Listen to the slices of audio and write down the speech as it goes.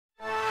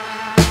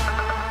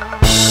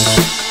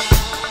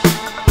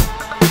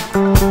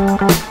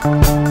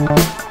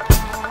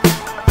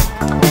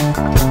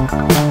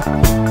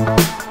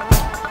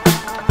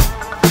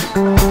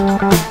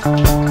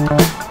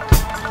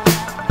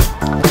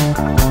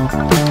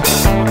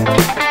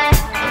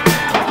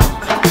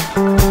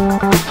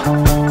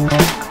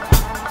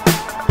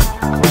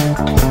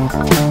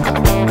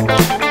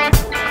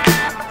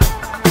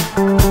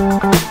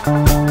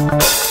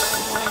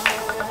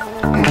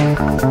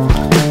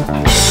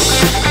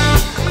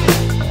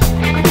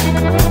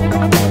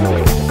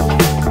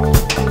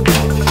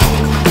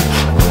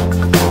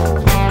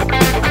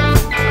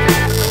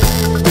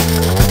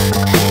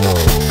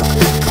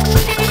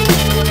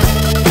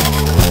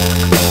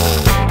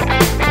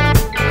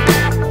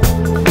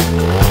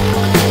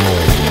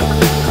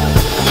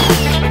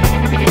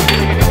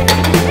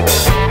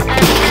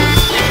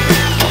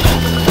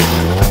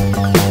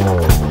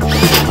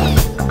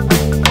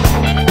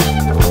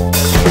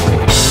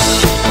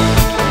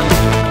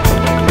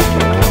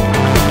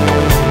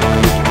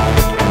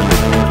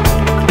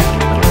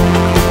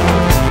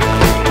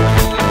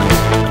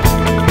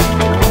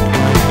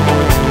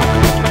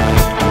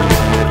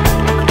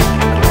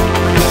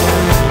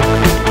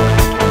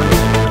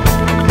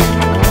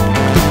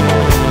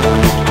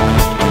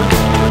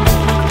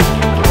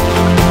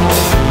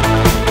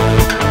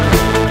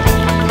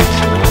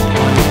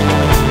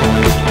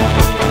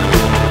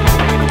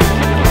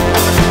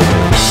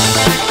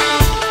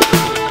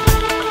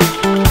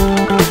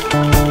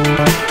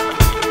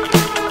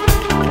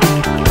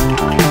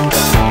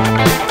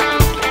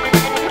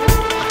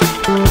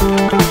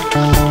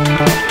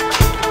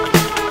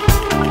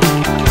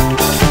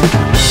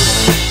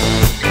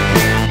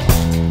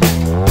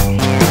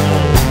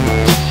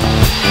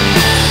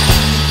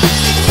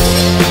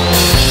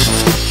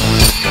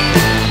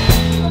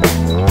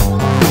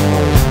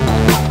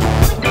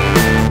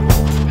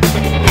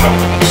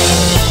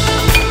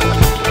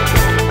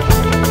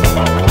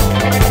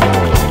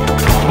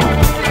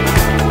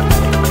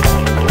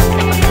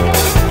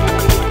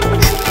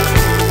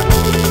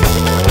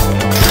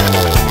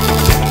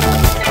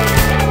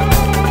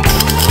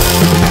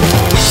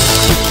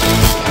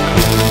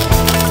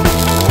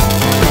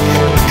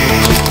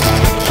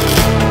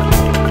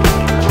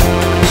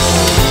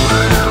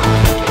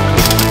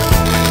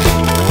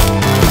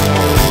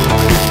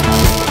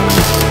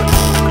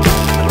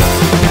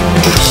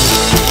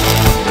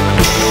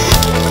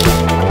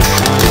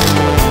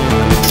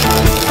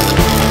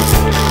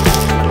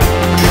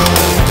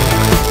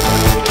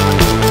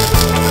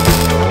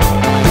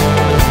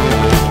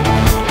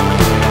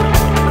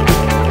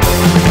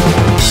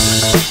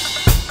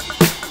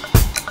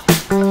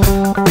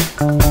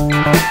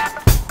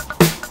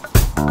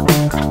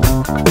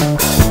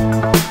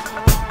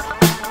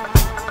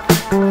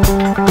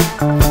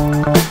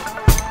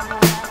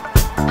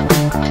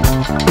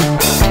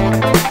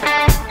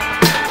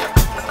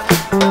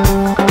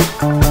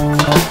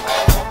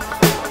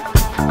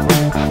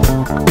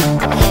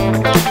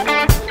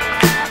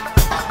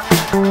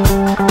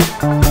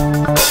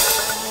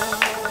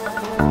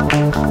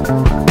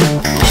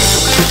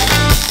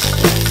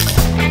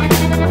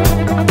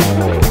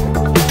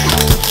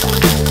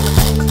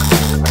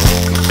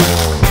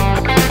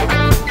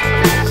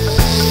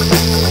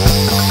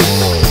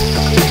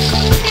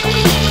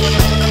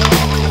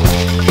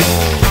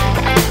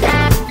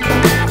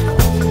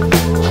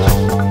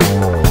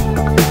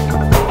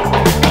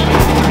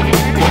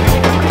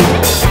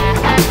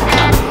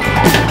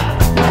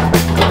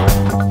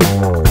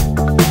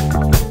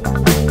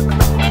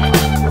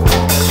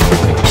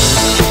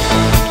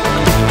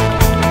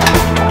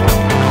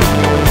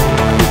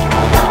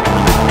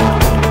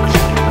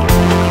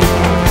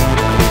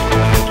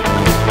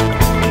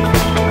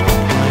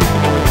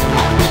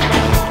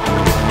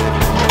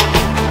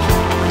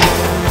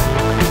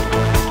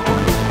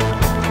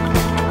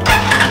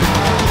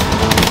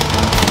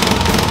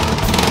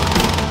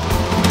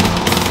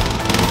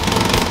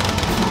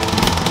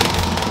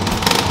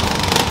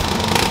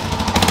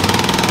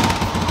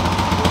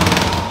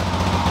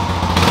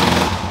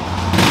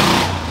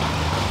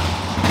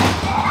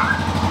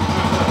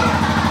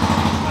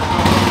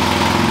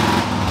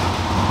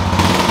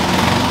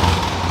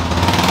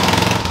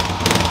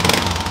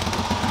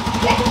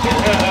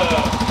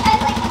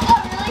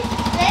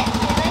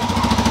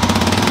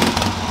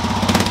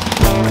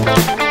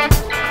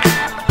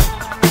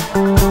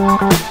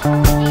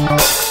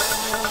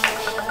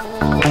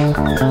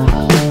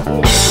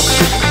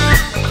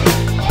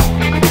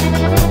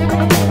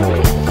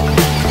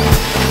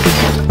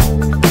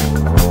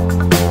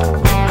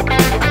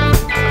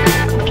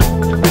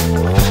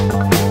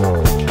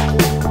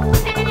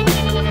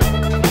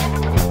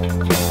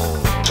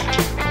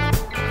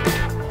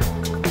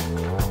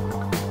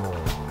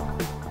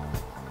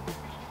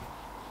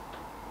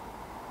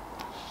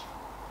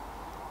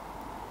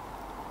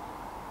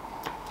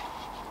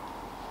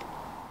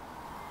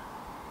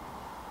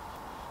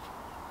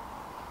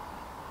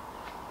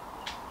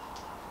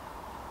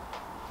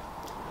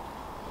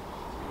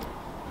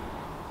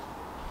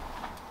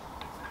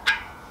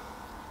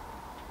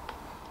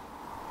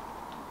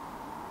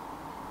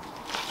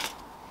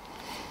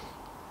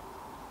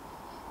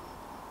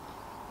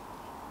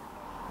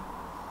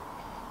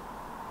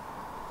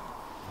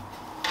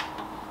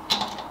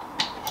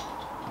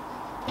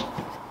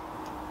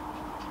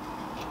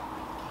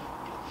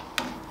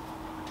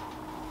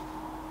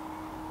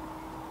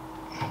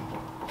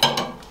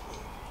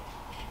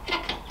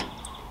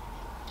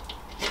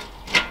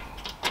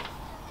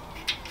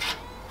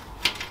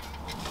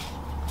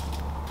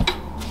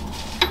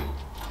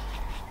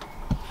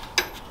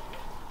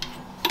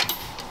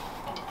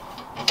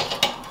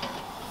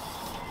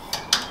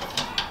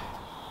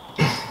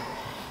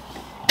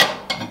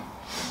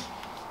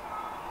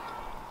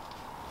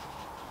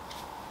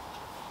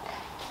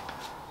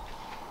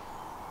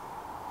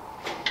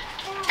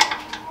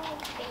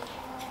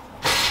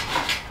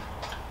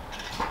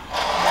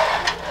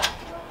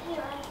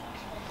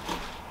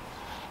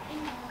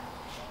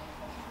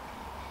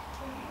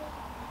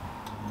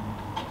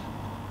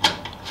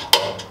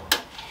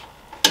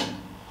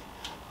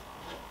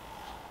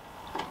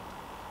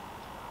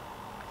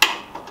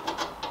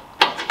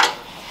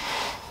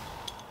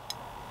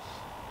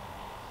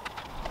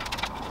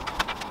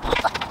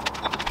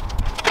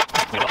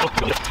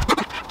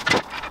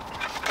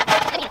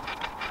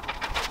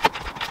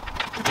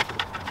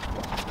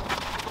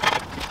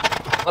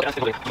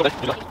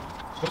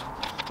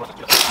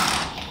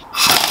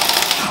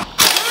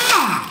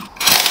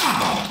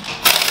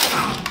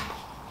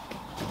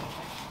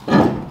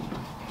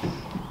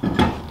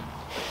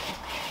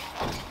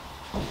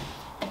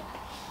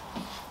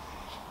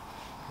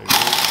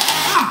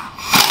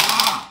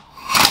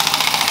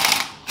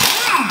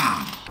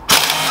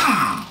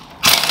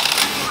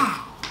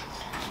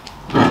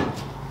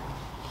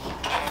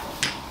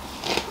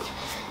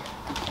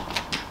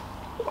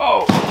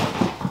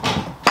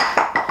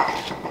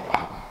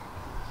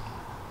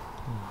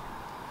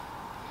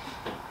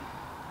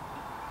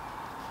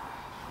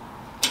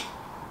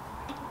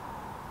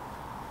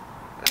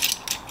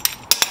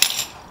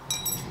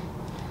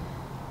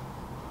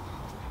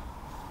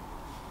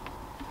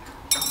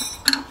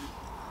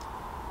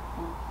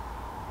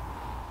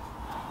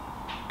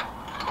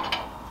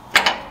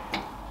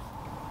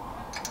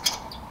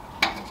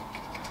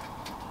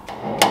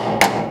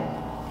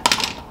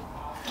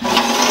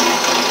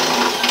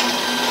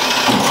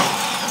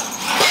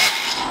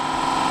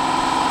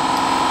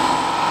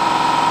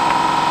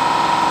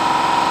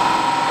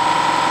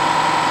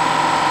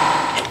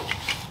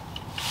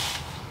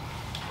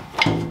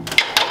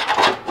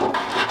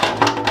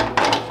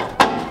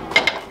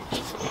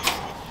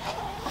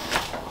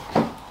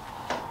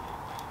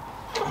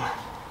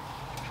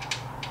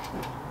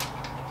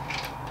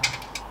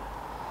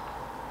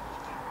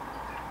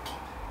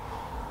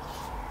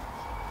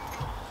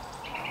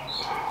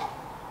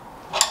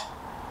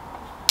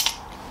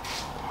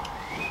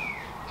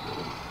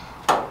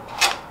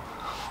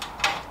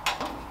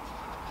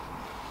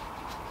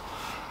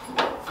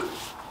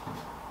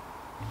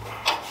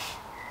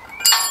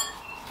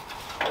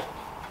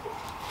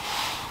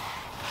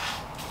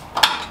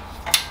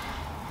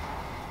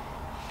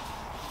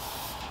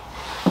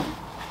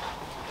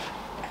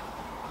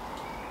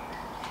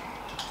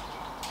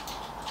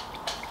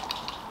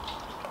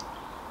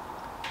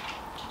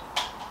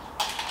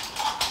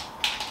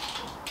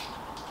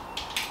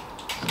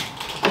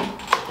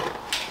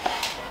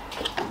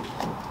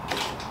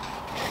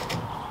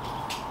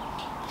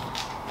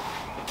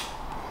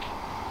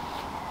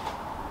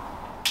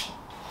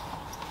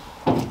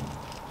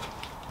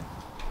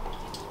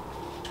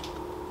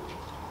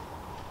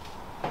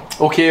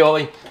Okay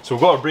Ollie, so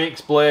we've got our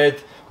brakes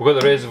bled, we've got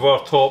the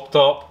reservoir topped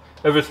up,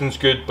 everything's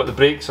good, but the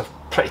brakes are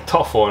pretty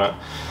tough on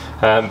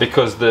it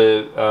because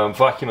the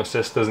vacuum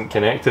assist isn't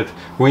connected.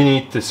 We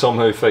need to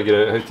somehow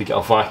figure out how to get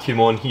a vacuum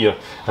on here,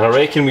 and I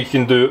reckon we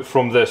can do it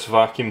from this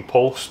vacuum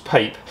pulse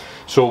pipe.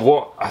 So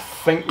what I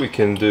think we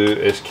can do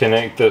is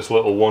connect this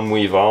little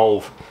one-way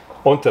valve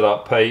onto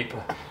that pipe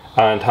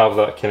and have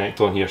that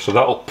connect on here. So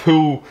that'll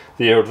pull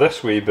the air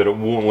this way, but it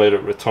won't let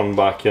it return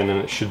back in,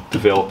 and it should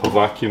develop a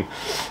vacuum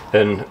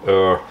in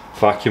our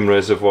vacuum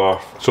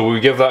reservoir. So will we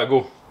give that a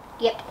go?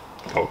 Yep.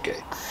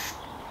 Okay.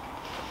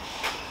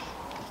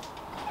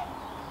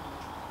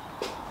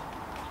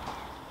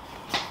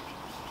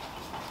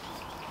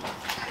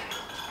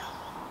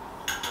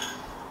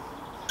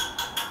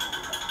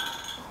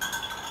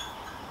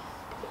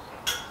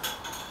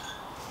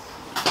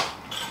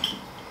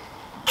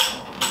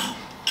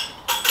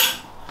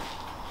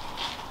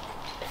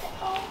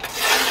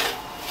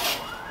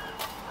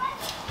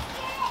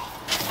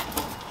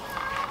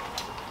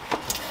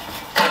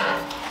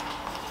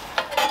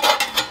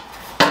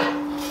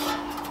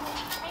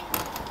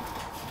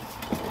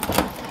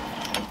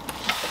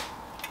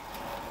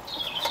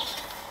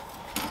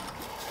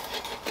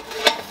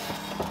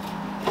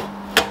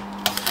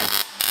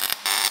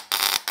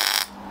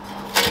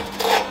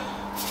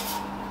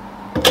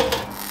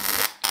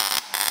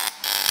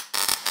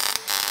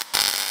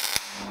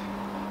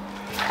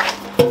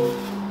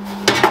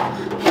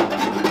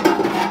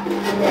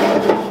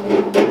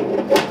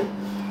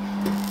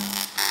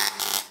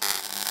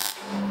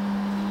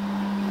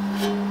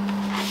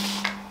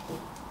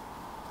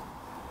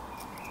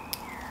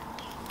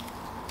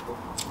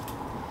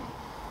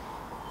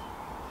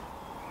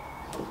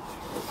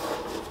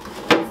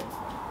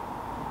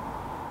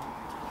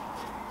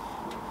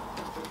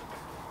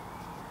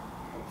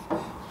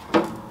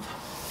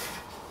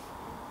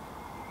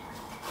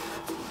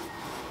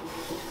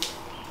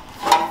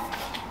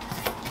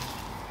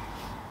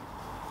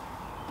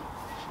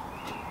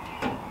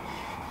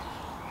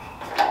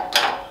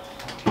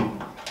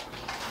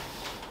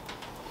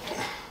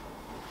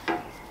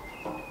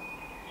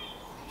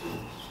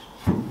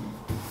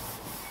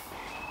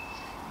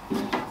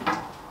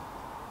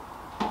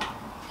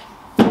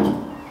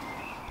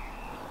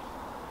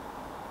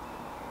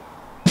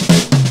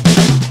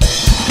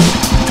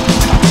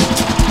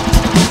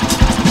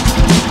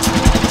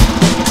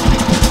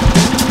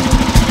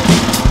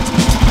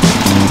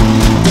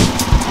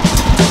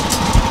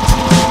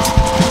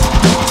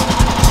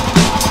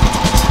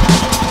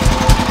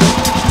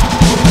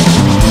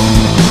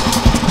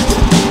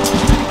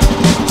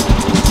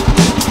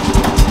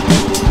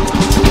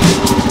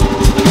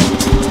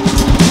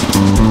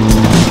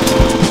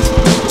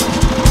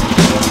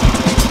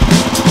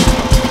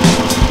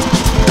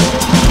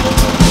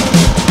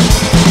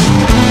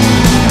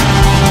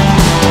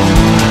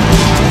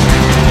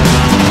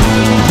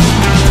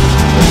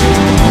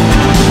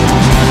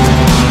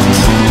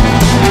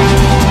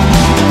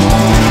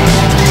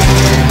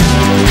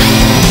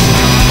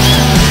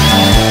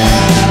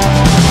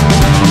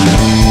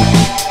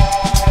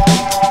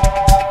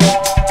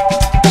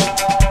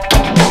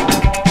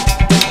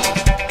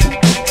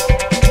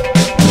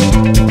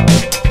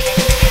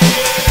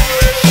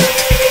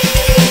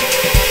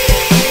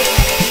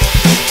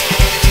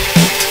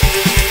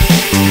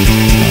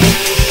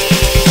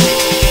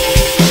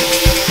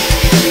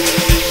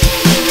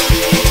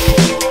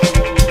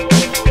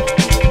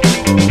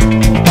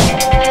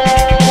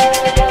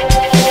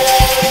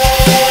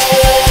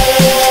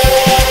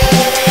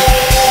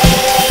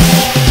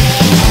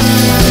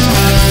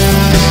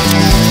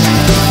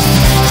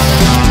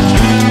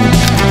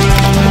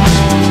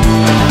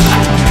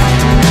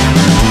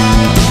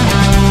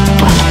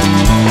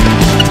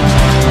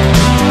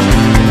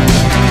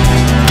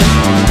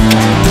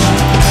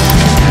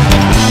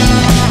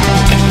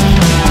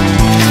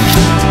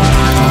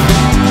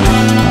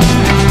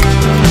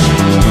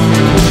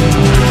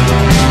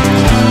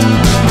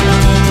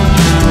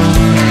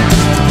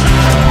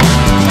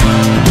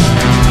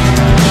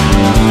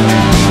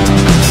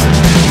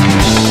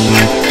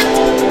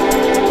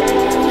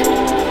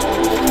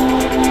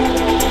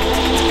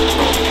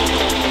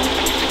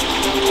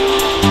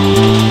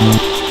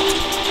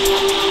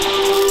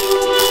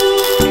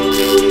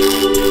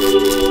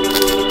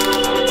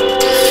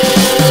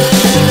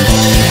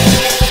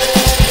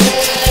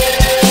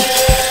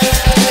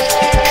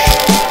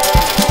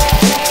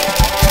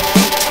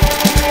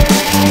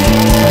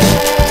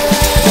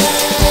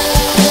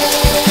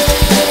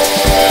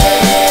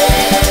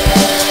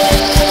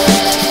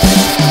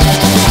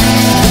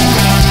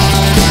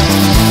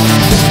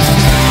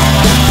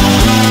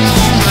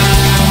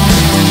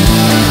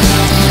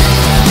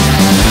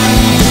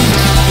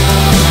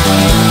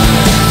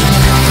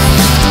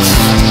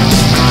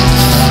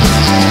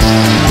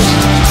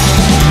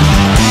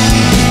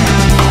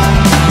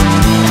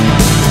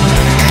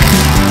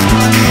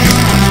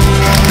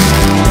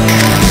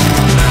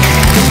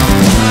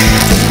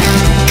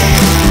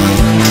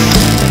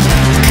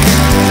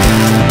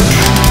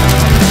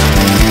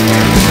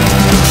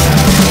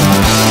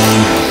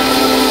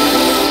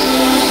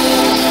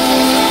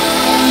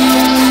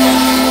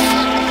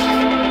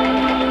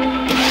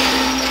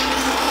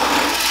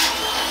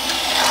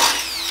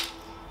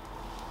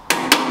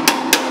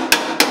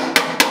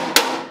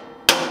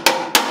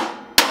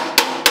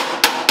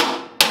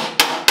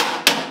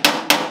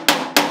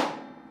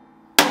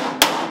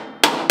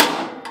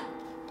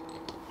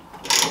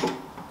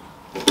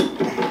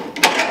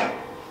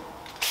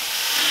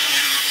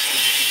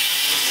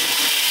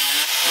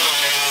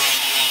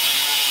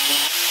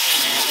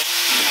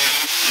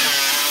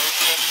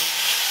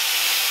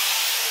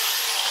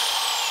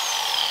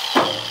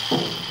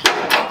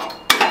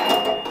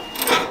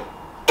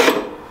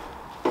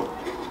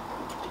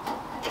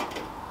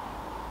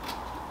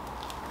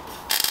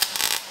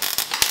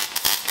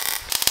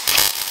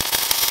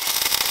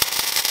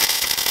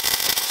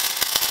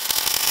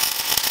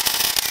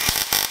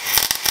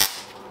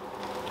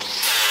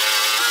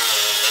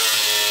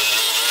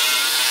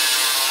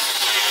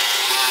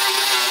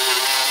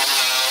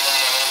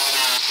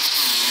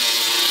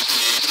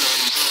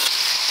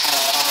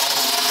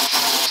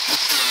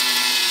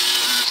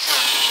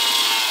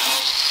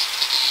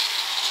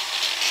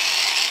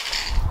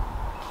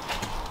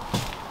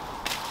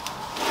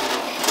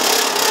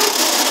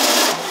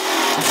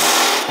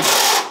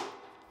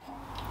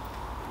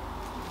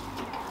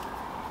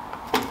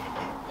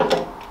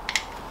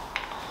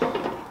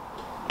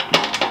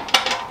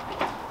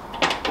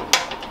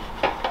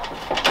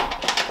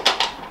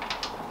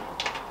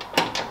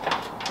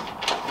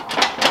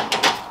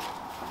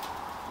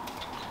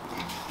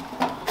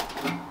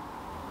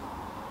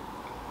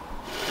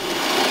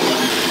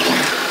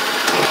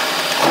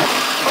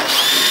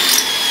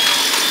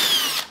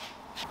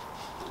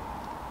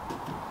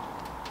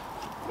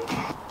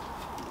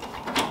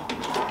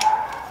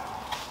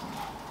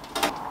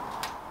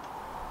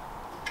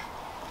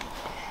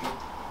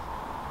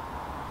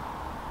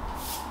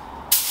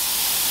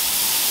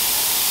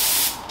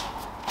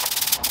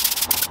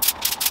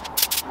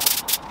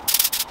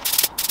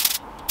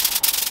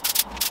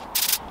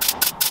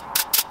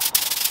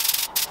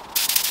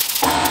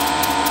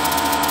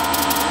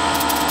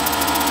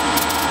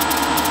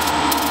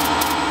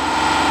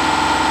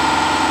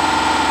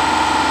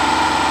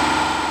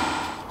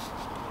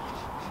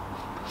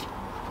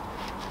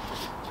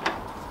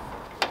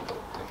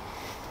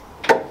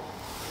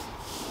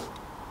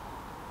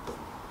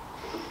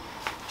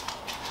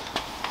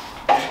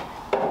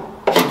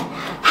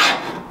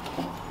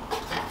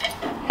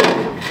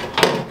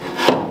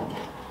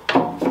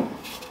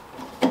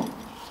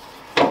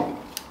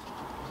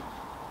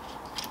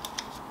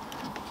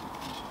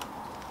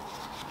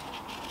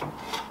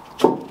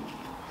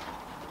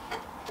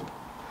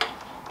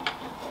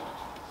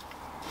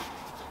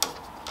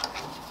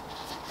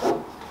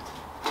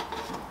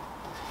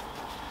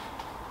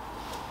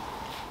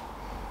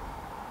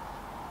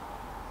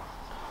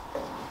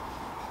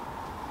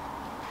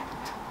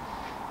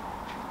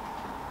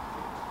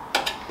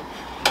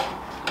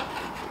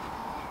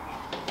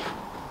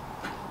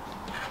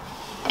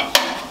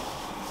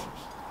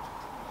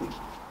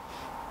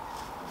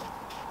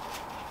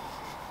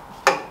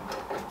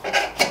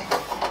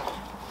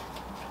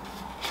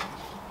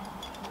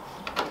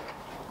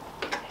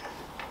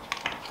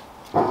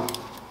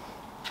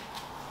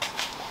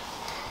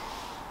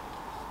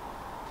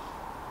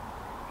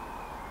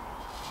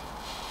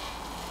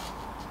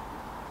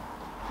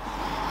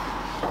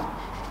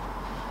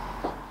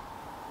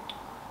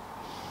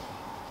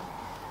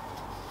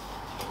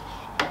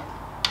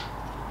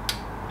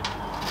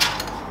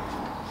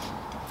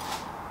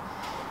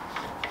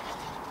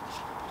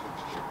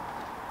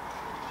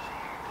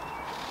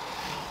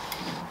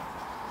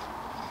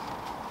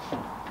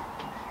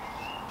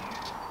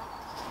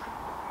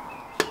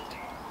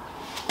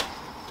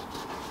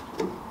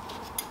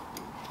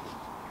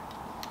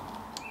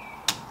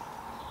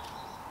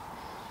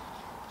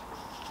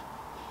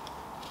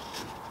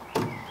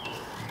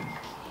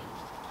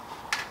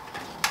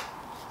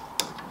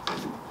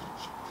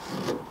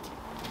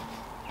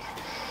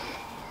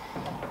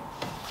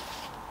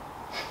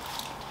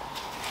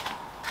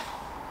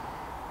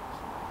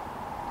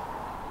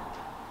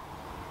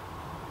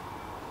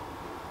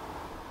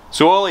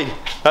 So Ollie,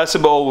 that's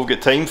about all we've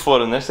got time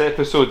for in this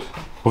episode.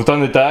 We've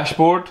done the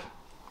dashboard,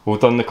 we've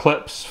done the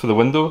clips for the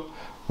window,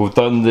 we've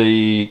done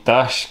the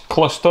dash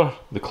cluster,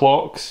 the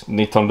clocks, and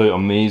they turned out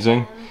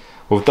amazing.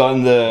 We've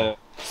done the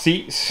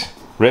seats,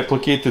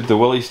 replicated the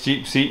Willys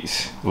Jeep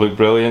seats, they look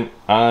brilliant,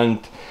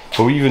 and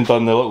we've even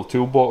done the little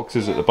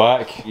toolboxes at the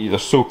back. They're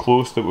so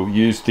close that we've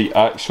used the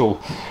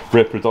actual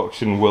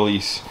reproduction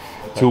Willys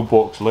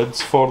toolbox lids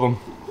for them,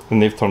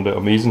 and they've turned out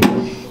amazing.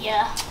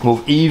 Yeah.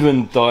 We've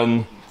even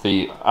done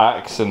the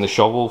axe and the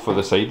shovel for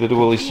the side of the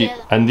Willys Jeep,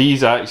 and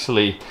these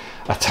actually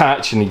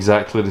attach in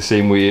exactly the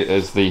same way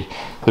as the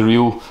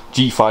real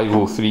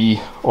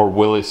G503 or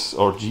Willys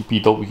or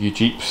GPW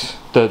Jeeps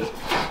did.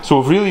 So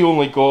we've really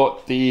only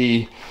got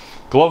the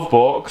glove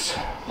box,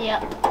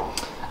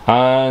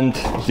 and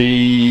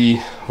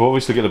we've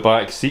obviously got the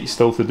back seat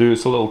still to do.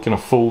 It's a little kind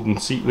of folding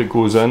seat that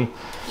goes in,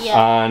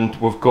 and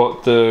we've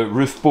got the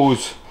roof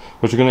bows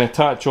which are going to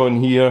attach on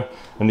here,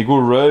 and they go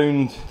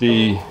around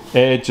the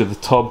edge of the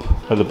tub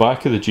at the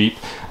back of the Jeep,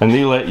 and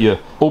they let you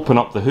open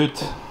up the hood,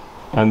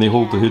 and they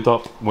hold the hood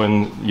up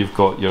when you've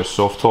got your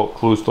soft top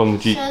closed on the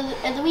Jeep. So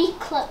are the wee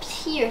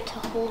clips here to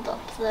hold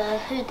up the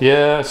hood?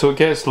 Yeah, so it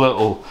gets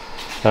little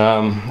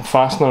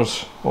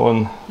fasteners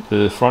on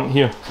the front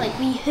here, like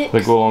wee hooks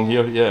that go along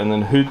here, and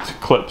then hood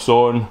clips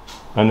on,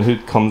 and the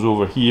hood comes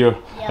over here,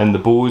 and the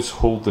bows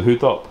hold the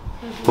hood up.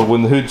 But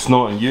when the hood's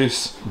not in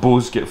use,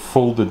 bows get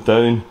folded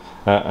down,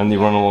 and they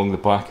run along the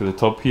back of the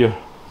tub here.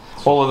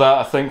 All of that,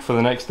 I think, for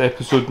the next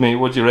episode, mate.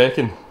 What do you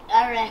reckon?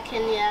 I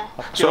reckon, yeah.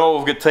 So all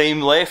we've got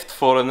time left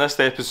for in this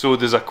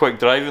episode is a quick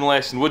driving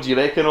lesson. What do you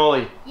reckon,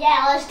 Ollie?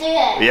 Yeah, let's do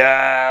it.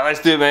 Yeah, let's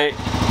do it, mate.